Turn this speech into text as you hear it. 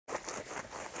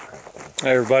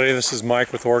Hey everybody, this is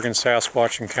Mike with Oregon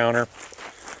Sasquatch Encounter.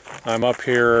 I'm up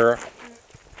here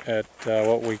at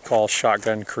what we call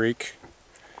Shotgun Creek,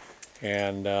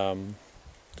 and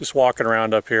just walking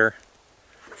around up here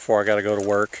before I got to go to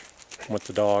work with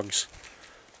the dogs.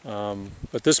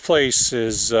 But this place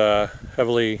is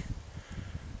heavily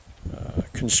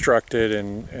constructed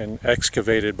and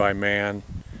excavated by man,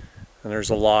 and there's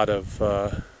a lot of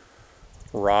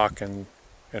rock and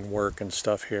work and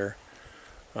stuff here.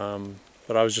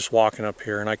 But I was just walking up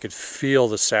here and I could feel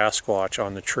the Sasquatch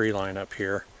on the tree line up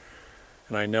here,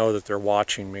 and I know that they're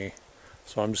watching me,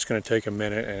 so I'm just going to take a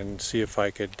minute and see if I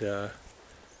could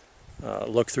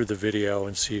look through the video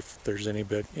and see if there's any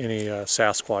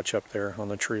Sasquatch up there on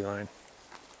the tree line.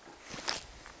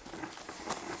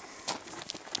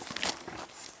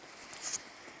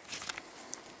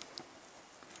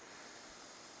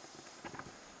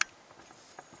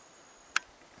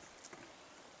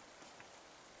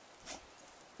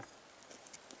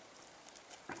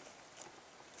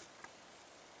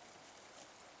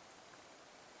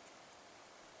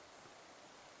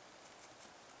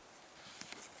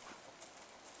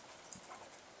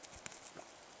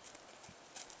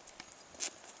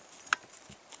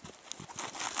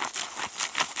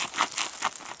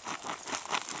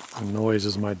 The noise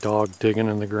is my dog digging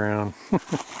in the ground.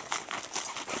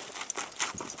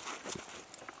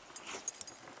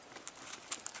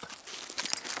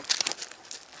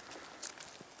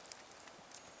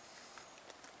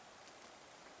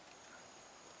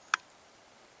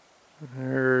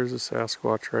 There's a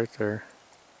Sasquatch right there.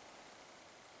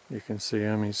 You can see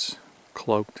him, he's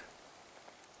cloaked.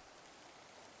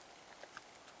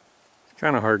 It's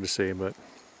kind of hard to see, but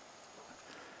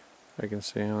I can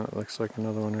see him. It looks like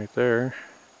another one right there.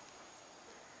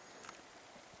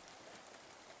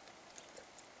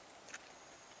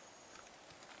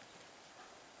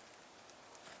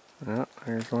 Yeah,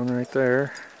 there's one right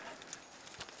there.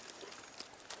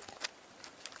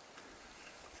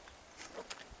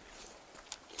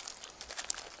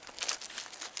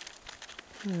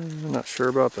 I'm not sure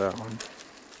about that one.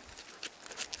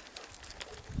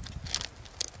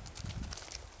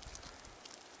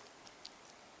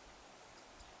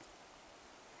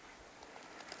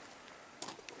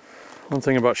 One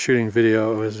thing about shooting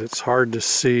video is it's hard to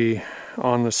see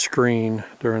on the screen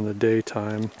during the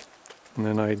daytime, and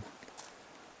then I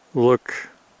look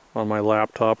on my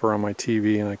laptop or on my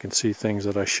TV and I can see things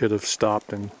that I should have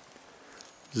stopped and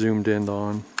zoomed in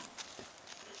on.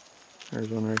 There's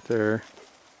one right there.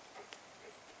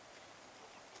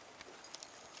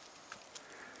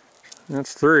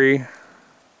 That's three.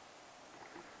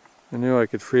 I knew I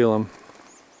could feel them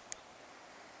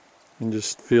and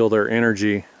just feel their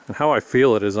energy. And how I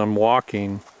feel it is I'm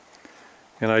walking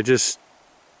and I just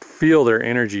feel their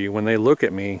energy when they look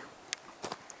at me,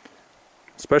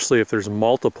 especially if there's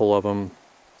multiple of them.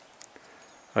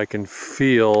 I can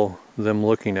feel them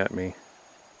looking at me,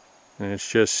 and it's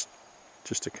just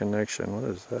a connection. What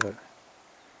is that?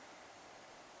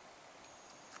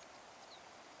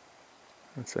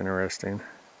 That's interesting.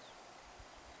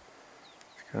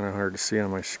 It's kind of hard to see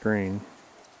on my screen.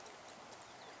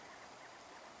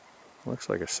 Looks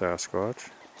like a Sasquatch.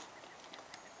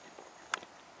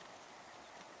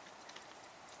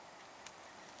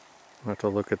 I'll have to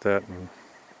look at that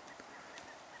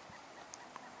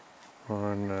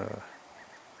on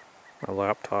my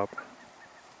laptop.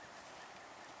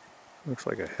 Looks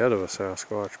like a head of a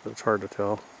Sasquatch, but it's hard to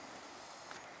tell.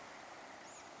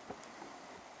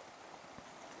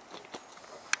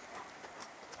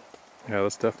 Yeah,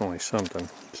 that's definitely something.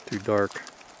 It's too dark.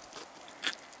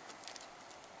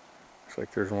 Looks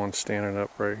like there's one standing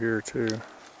up right here too.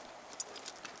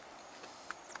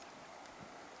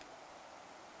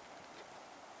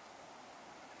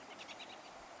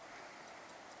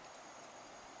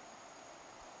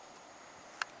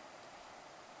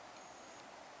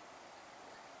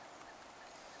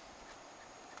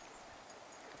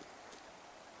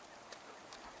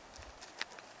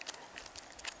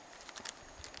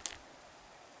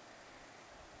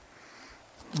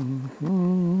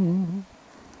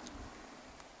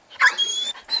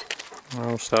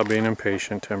 Oh, stop being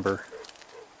impatient, Timber.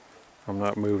 I'm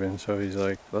not moving, so he's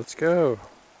like, let's go.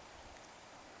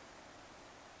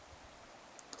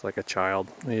 It's like a child.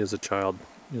 He is a child.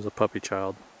 He's a puppy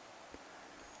child.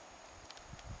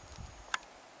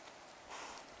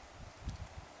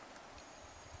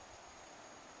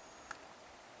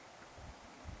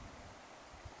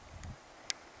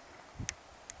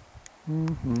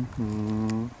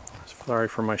 Sorry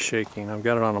for my shaking. I've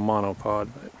got it on a monopod,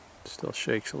 but it still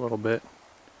shakes a little bit.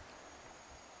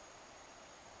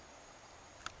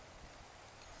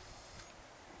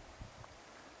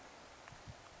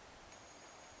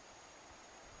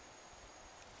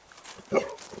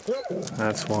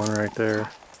 That's one right there.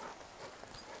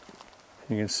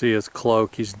 You can see his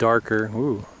cloak. He's darker.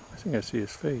 Ooh, I think I see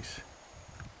his face.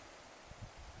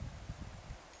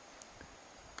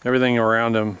 Everything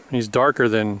around him, he's darker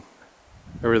than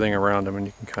everything around him, and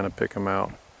you can kind of pick him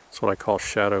out. That's what I call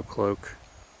shadow cloak.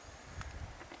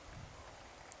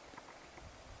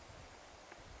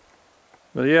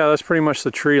 But yeah, that's pretty much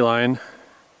the tree line.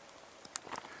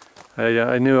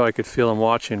 I knew I could feel him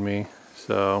watching me,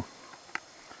 so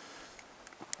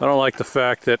I don't like the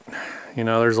fact that, you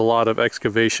know, there's a lot of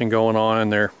excavation going on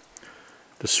and they're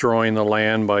destroying the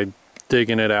land by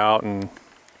digging it out and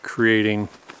creating,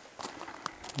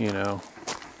 you know,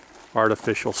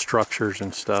 artificial structures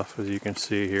and stuff, as you can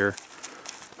see here.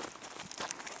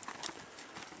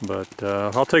 But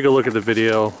I'll take a look at the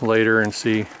video later and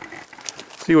see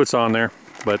what's on there.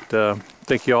 But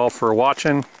thank you all for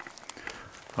watching.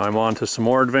 I'm on to some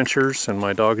more adventures and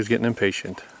my dog is getting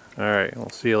impatient. Alright, we'll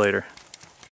see you later.